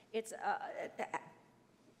experts, it's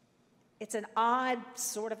an odd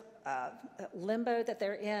sort of limbo that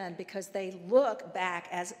they're in, because they look back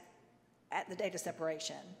at the date of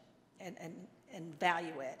separation and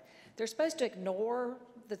value it. They're supposed to ignore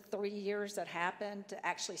the 3 years that happened to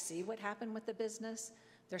actually see what happened with the business.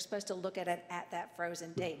 They're supposed to look at it at that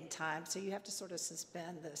frozen date and time. So you have to sort of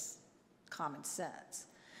suspend this common sense.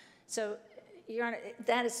 So, Your Honor,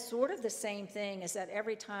 that is sort of the same thing as that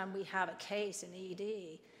every time we have a case in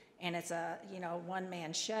ED and it's a,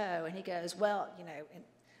 one-man show, and he goes, well, and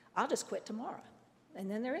I'll just quit tomorrow. And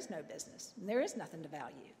then there is no business, and there is nothing to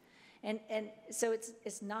value. And so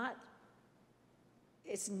it's not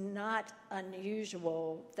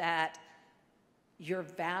unusual that you're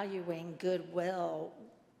valuing goodwill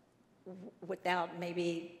without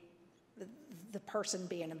maybe the person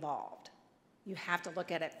being involved. You have to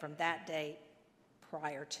look at it from that date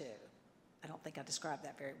prior to. I don't think I described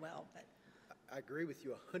that very well, but. I agree with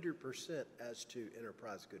you 100% as to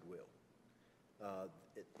enterprise goodwill.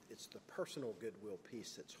 It's the personal goodwill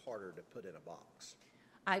piece that's harder to put in a box.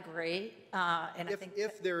 I agree, and I think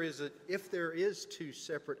if there is two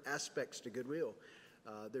separate aspects to goodwill,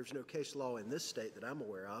 there's no case law in this state that I'm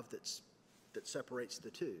aware of that separates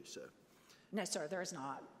the two. So. No, sir, there is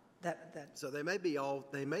not. So they may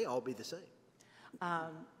all be the same.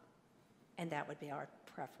 And that would be our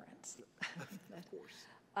preference. Of course.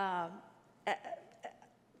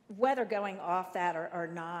 Whether going off that or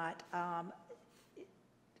not,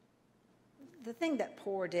 the thing that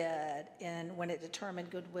Poor did when it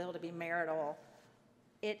determined goodwill to be marital,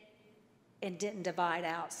 it didn't divide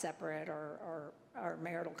out separate or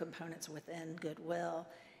marital components within goodwill,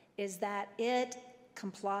 is that it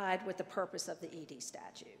complied with the purpose of the ED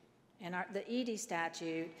statute. And the ED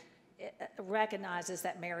statute recognizes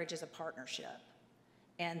that marriage is a partnership,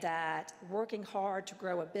 and that working hard to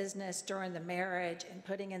grow a business during the marriage and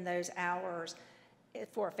putting in those hours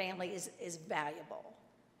for a family is valuable,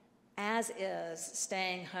 as is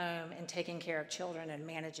staying home and taking care of children and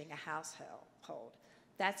managing a household.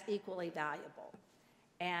 That's equally valuable.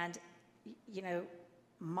 And,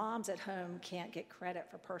 moms at home can't get credit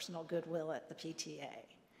for personal goodwill at the PTA.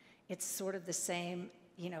 It's sort of the same,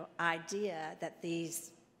 idea that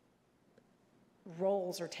these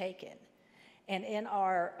roles are taken. And in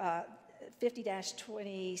our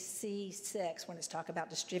 50-20C6, when it's talk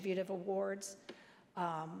about distributive awards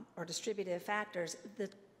or distributive factors,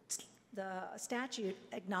 the statute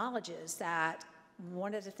acknowledges that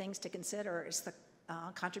one of the things to consider is the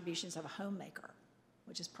contributions of a homemaker,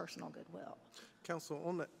 which is personal goodwill. Counsel,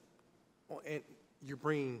 on that, and you're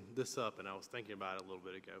bringing this up, and I was thinking about it a little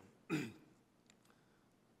bit ago.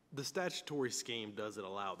 The statutory scheme doesn't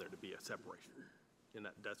allow there to be a separation, and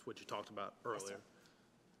that's what you talked about earlier. Yes, sir.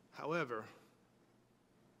 However,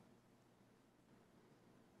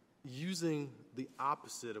 using the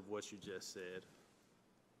opposite of what you just said,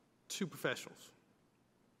 two professionals,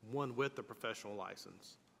 one with a professional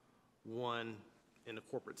license, one in a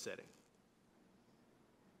corporate setting,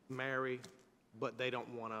 marry, but they don't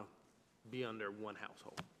want to be under one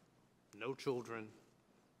household, no children,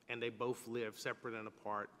 and they both live separate and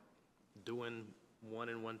apart, doing one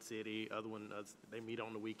in one city, other one, they meet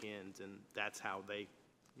on the weekends, and that's how they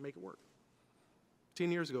make it work.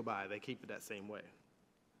 10 years go by, they keep it that same way.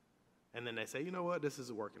 And then they say, you know what, this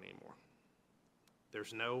isn't working anymore.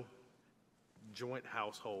 There's no joint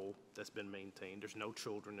household that's been maintained. There's no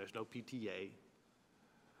children, there's no PTA.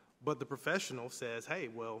 But the professional says, hey,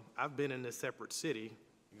 well, I've been in this separate city,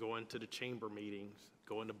 going to the chamber meetings,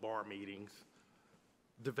 going to bar meetings,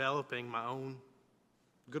 developing my own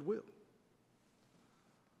goodwill.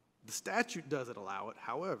 The statute doesn't allow it.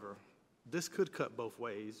 However, this could cut both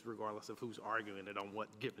ways, regardless of who's arguing it on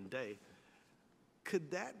what given day.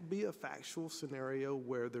 Could that be a factual scenario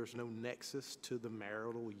where there's no nexus to the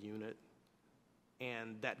marital unit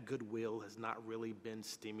and that goodwill has not really been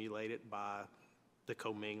stimulated by the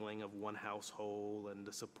commingling of one household and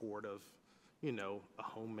the support of, a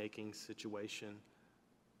homemaking situation,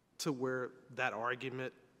 to where that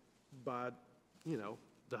argument by,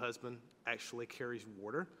 the husband actually carries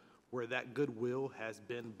water, where that goodwill has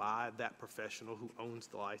been by that professional who owns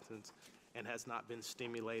the license and has not been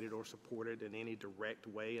stimulated or supported in any direct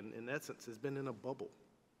way, and in essence has been in a bubble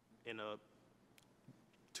in a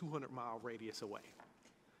 200-mile radius away.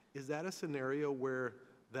 Is that a scenario where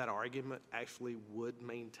that argument actually would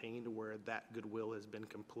maintain to where that goodwill has been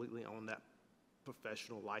completely on that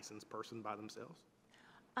professional licensed person by themselves?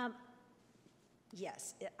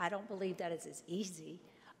 Yes, I don't believe that is as easy,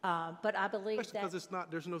 but I believe Especially that. because it's not,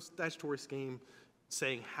 there's no statutory scheme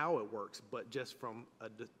saying how it works, but just from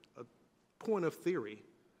a point of theory,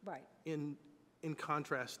 Right. in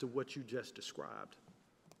contrast to what you just described,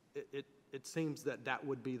 it seems that that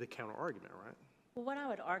would be the counter argument, right? Well, what I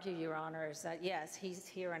would argue, Your Honor, is that, yes, he's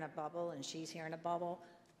here in a bubble and she's here in a bubble.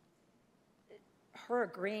 Her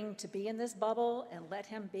agreeing to be in this bubble and let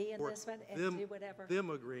him be in Or this one and them- do whatever. Them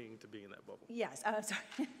agreeing to be in that bubble. Yes, I'm sorry,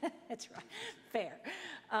 that's right, fair.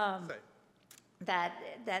 Say,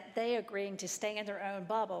 That they agreeing to stay in their own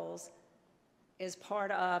bubbles is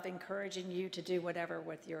part of encouraging you to do whatever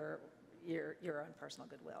with your own personal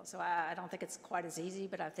goodwill. So I don't think it's quite as easy,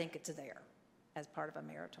 but I think it's there as part of a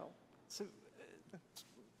marital. So,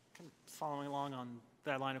 kind of following along on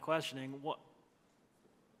that line of questioning, what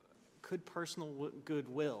could personal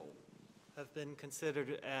goodwill have been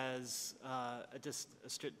considered as a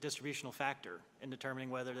distributional factor in determining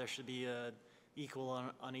whether there should be a equal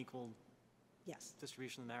or unequal Yes.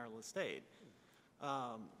 distribution of the marital estate?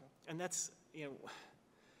 And that's,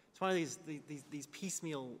 it's one of these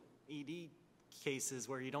piecemeal ED cases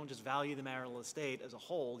where you don't just value the marital estate as a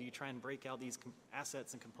whole, you try and break out these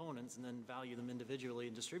assets and components and then value them individually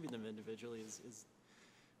and distribute them individually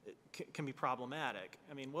can be problematic.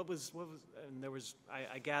 I mean, and there was,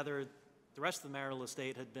 I gather the rest of the marital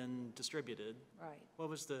estate had been distributed. Right. What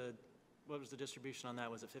was the distribution on that?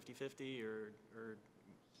 Was it 50-50 or?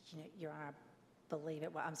 Your Honor, I believe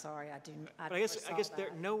it. Well, I'm sorry, I But I guess foresaw there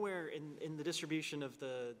that. nowhere in the distribution of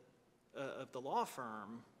the law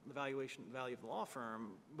firm, the value of the law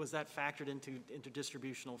firm, was that factored into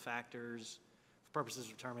distributional factors for purposes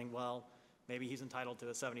of determining, well, maybe he's entitled to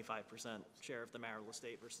a 75% share of the marital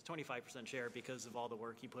estate versus 25% share because of all the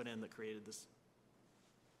work he put in that created this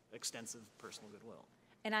extensive personal goodwill.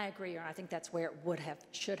 And I agree, Your Honor, I think that's where it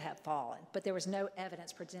should have fallen. But there was no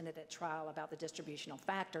evidence presented at trial about the distributional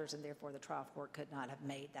factors, and therefore the trial court could not have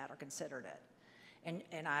made that or considered it.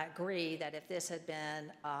 And I agree that if this had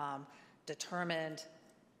been determined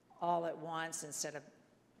all at once instead of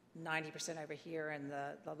 90% over here and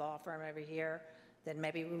the law firm over here, then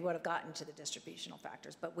maybe we would have gotten to the distributional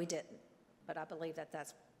factors, but we didn't. But I believe that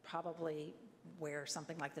that's probably where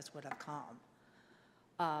something like this would have come.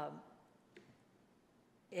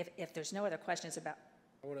 If there's no other questions about.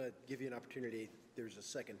 I want to give you an opportunity. There's a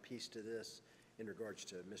second piece to this in regards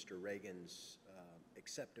to Mr. Reagan's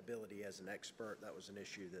acceptability as an expert. That was an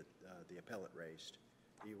issue that the appellant raised.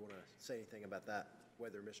 Do you want to say anything about that,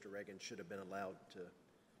 whether Mr. Reagan should have been allowed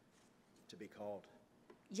to be called?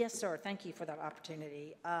 Yes, sir. Thank you for that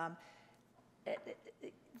opportunity.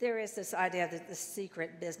 There is this idea that the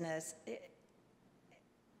secret business,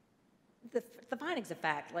 the findings of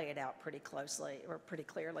fact lay it out pretty closely or pretty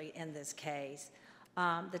clearly in this case.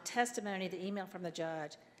 The testimony, the email from the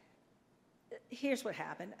judge, here's what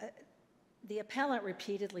happened. The appellant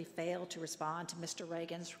repeatedly failed to respond to Mr.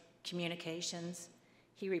 Reagan's communications.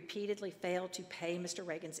 He repeatedly failed to pay Mr.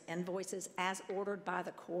 Reagan's invoices as ordered by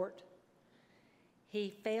the court.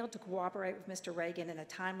 He failed to cooperate with Mr. Reagan in a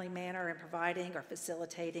timely manner in providing or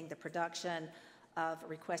facilitating the production of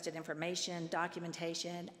requested information,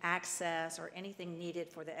 documentation, access, or anything needed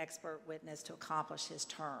for the expert witness to accomplish his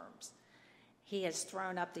terms. He has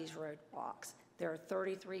thrown up these roadblocks. There are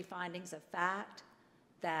 33 findings of fact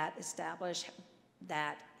that establish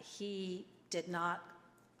that he did not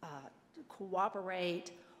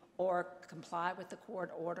cooperate or comply with the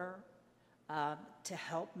court order to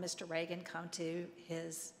help Mr. Reagan come to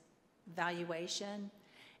his valuation.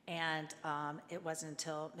 And it wasn't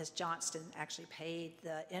until Ms. Johnston actually paid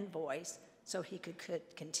the invoice so he could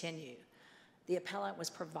continue. The appellant was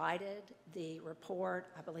provided the report,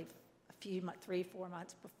 I believe, 3-4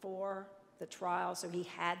 months before the trial, so he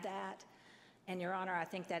had that. And, Your Honor, I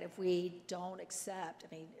think that if we don't accept,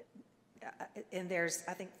 and there's,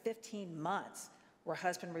 I think, 15 months where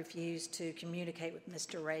husband refused to communicate with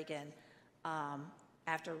Mr. Reagan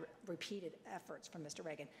after repeated efforts from Mr.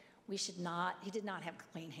 Reagan. He did not have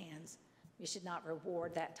clean hands. We should not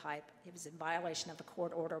reward that type. It was in violation of the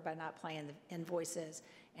court order by not paying the invoices.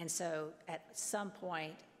 And so at some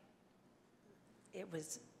point, it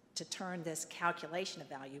was to turn this calculation of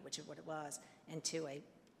value, which is what it was, into a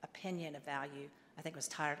opinion of value, I think was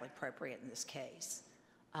entirely appropriate in this case.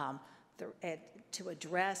 To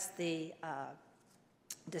address the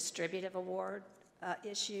distributive award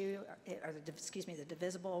issue, the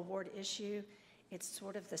divisible award issue, it's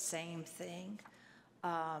sort of the same thing.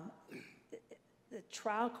 The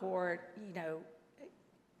trial court,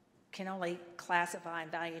 can only classify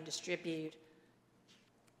and value and distribute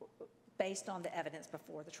based on the evidence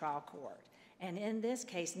before the trial court. And in this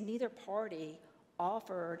case, neither party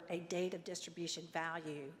offered a date of distribution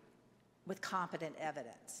value with competent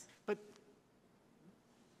evidence. But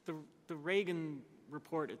the Reagan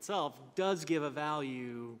report itself does give a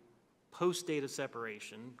value post-date of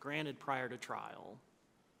separation, granted prior to trial.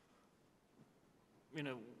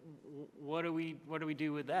 What do we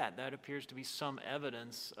do with that? That appears to be some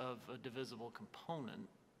evidence of a divisible component.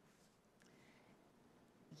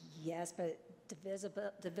 Yes, but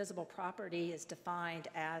divisible property is defined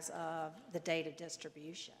as of the date of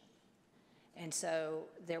distribution. And so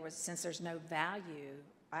since there's no value,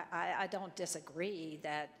 I don't disagree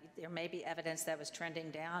that there may be evidence that was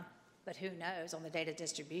trending down, but who knows, on the date of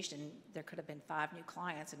distribution, there could have been 5 new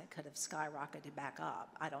clients and it could have skyrocketed back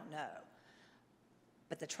up. I don't know.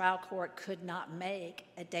 But the trial court could not make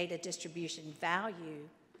a date of distribution value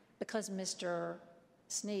because Mr.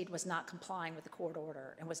 Sneed was not complying with the court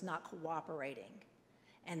order and was not cooperating.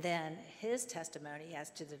 And then his testimony as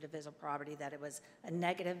to the divisible property, that it was a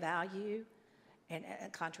negative value, and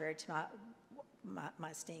contrary to my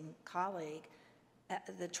esteemed colleague,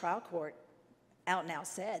 the trial court out now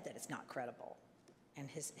said that it's not credible, and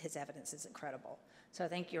his evidence isn't credible. So I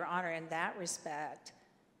think, Your Honor, in that respect,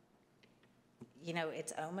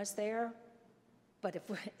 it's almost there, but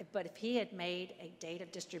if he had made a date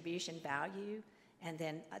of distribution value and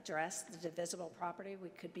then addressed the divisible property, we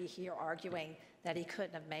could be here arguing that he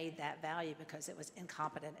couldn't have made that value because it was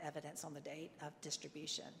incompetent evidence on the date of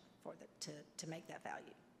distribution to make that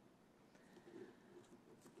value.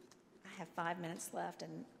 I have 5 minutes left,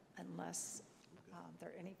 and unless there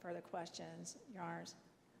are any further questions, Your Honors,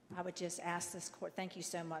 I would just ask this court, thank you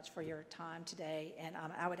so much for your time today, and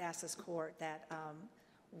I would ask this court that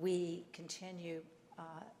we continue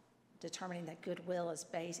determining that goodwill is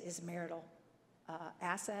marital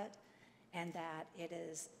asset, and that it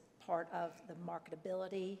is part of the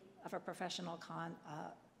marketability of a professional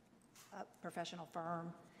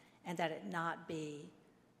firm, and that it not be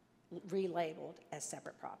relabeled as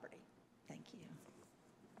separate property. Thank you.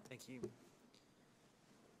 Thank you.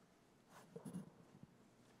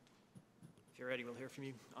 If you're ready, we'll hear from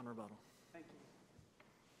you on rebuttal. Thank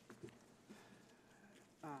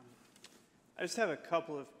you. I just have a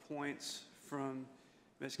couple of points from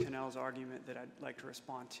Ms. Cannell's argument that I'd like to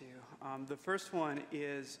respond to. The first one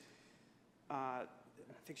is, I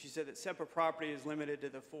think she said that separate property is limited to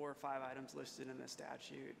the 4 or 5 items listed in the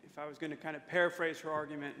statute. If I was going to kind of paraphrase her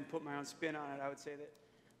argument and put my own spin on it, I would say that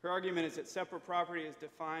her argument is that separate property is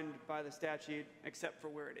defined by the statute except for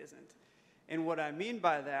where it isn't. And what I mean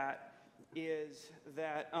by that is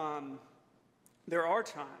that there are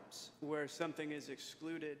times where something is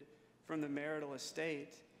excluded from the marital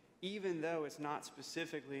estate, even though it's not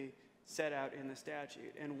specifically set out in the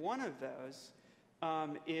statute. And one of those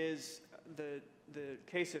is the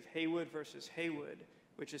case of Haywood versus Haywood,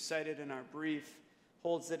 which is cited in our brief,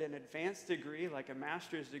 holds that an advanced degree, like a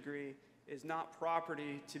master's degree, is not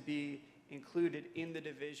property to be included in the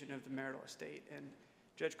division of the marital estate. And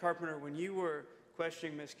Judge Carpenter, when you were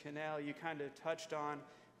questioning Ms. Cannell, you kind of touched on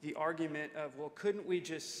the argument of, well, couldn't we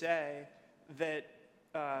just say that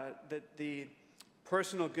that the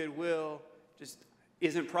personal goodwill just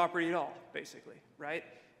isn't property at all, basically, right?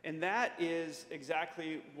 And that is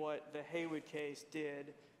exactly what the Haywood case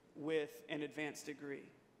did with an advanced degree.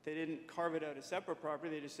 They didn't carve it out as separate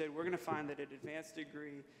property. They just said, we're going to find that an advanced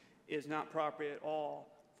degree is not property at all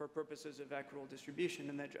for purposes of equitable distribution.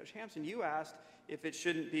 And then, Judge Hampson, you asked if it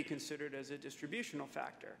shouldn't be considered as a distributional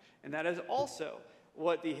factor. And that is also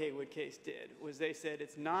what the Haywood case did, was they said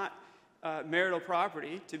it's not marital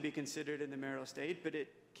property to be considered in the marital estate, but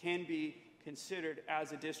it can be considered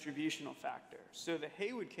as a distributional factor. So the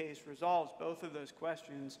Haywood case resolves both of those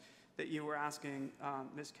questions that you were asking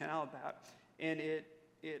Ms. Cannell about, and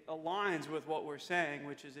it aligns with what we're saying,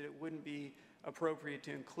 which is that it wouldn't be appropriate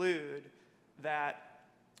to include that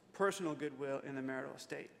personal goodwill in the marital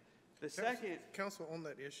estate. The second... Counsel, on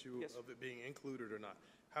that issue Yes. of it being included or not,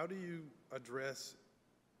 How do you address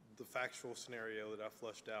the factual scenario that I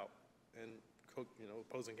flushed out and,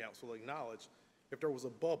 opposing counsel will acknowledge if there was a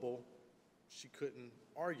bubble, she couldn't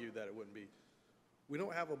argue that it wouldn't be. We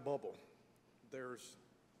don't have a bubble. There's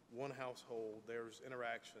one household, there's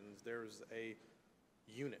interactions, there's a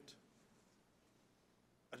unit.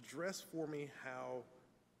 Address for me how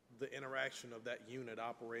the interaction of that unit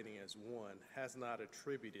operating as one has not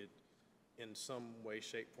attributed in some way,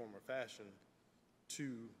 shape, form, or fashion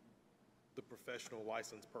to the professional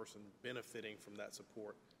licensed person benefiting from that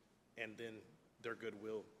support and then their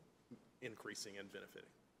goodwill increasing and benefiting.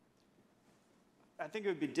 I think it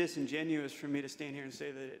would be disingenuous for me to stand here and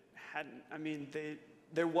say that it hadn't. I mean,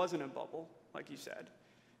 there wasn't a bubble, like you said.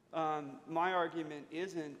 My argument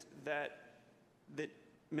isn't that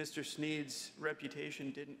Mr. Sneed's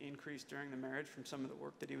reputation didn't increase during the marriage from some of the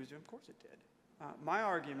work that he was doing. Of course it did. My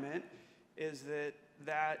argument is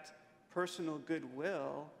that personal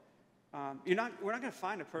goodwill, we're not going to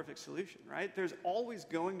find a perfect solution, right? There's always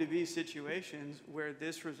going to be situations where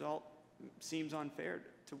this result seems unfair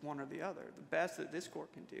to one or the other. The best that this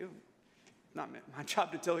court can do, not my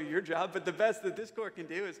job to tell you your job, but the best that this court can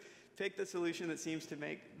do is pick the solution that seems to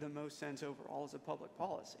make the most sense overall as a public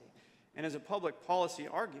policy. And as a public policy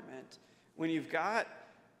argument, when you've got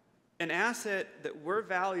an asset that we're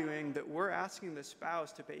valuing, that we're asking the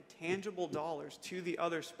spouse to pay tangible dollars to the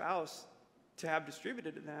other spouse to have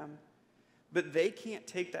distributed to them, but they can't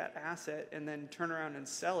take that asset and then turn around and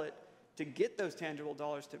sell it to get those tangible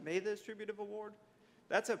dollars to make the distributive award,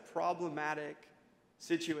 that's a problematic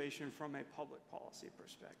situation from a public policy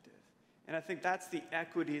perspective. And I think that's the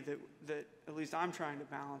equity that at least I'm trying to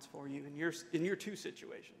balance for you in your two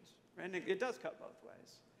situations. Right? And it does cut both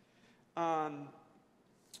ways.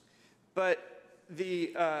 But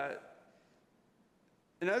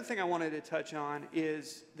another thing I wanted to touch on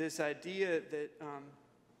is this idea that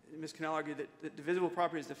Ms. Cannell argued that divisible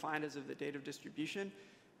property is defined as of the date of distribution.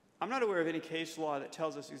 I'm not aware of any case law that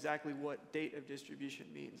tells us exactly what date of distribution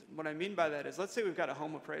means. What I mean by that is, let's say we've got a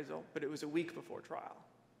home appraisal, but it was a week before trial.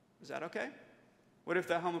 Is that okay? What if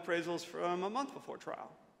that home appraisal is from a month before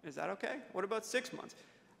trial? Is that okay? What about 6 months?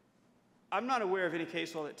 I'm not aware of any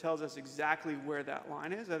case law that tells us exactly where that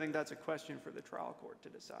line is. I think that's a question for the trial court to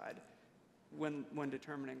decide when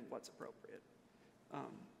determining what's appropriate.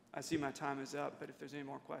 I see my time is up, but if there's any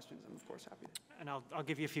more questions, I'm of course happy to. And I'll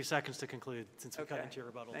give you a few seconds to conclude since we cut Okay. into your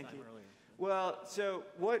rebuttal Thank time you. earlier. Well, so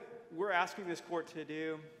what we're asking this court to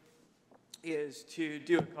do is to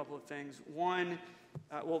do a couple of things. One,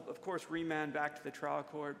 well, of course, remand back to the trial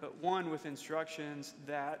court, but one with instructions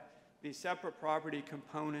that the separate property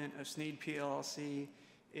component of Sneed PLLC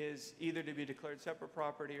is either to be declared separate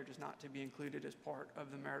property or just not to be included as part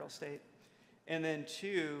of the marital estate. And then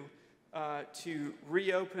two, to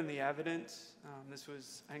reopen the evidence.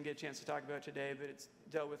 I didn't get a chance to talk about it today, but it's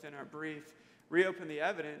dealt with in our brief. Reopen the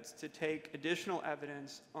evidence to take additional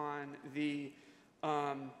evidence on the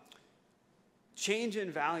change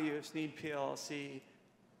in value of Sneed PLLC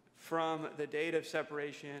from the date of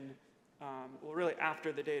separation, well, really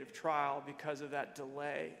after the date of trial because of that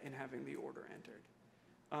delay in having the order entered.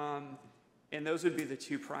 And those would be the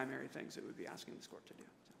two primary things that we'd be asking this court to do.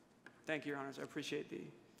 So, thank you, Your Honors. I appreciate the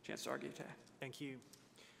chance to argue today. Thank you.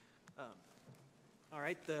 All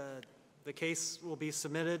right, the case will be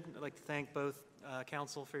submitted. I'd like to thank both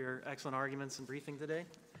counsel for your excellent arguments and briefing today.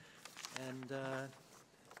 And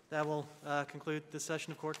that will conclude this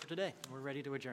session of court for today. We're ready to adjourn.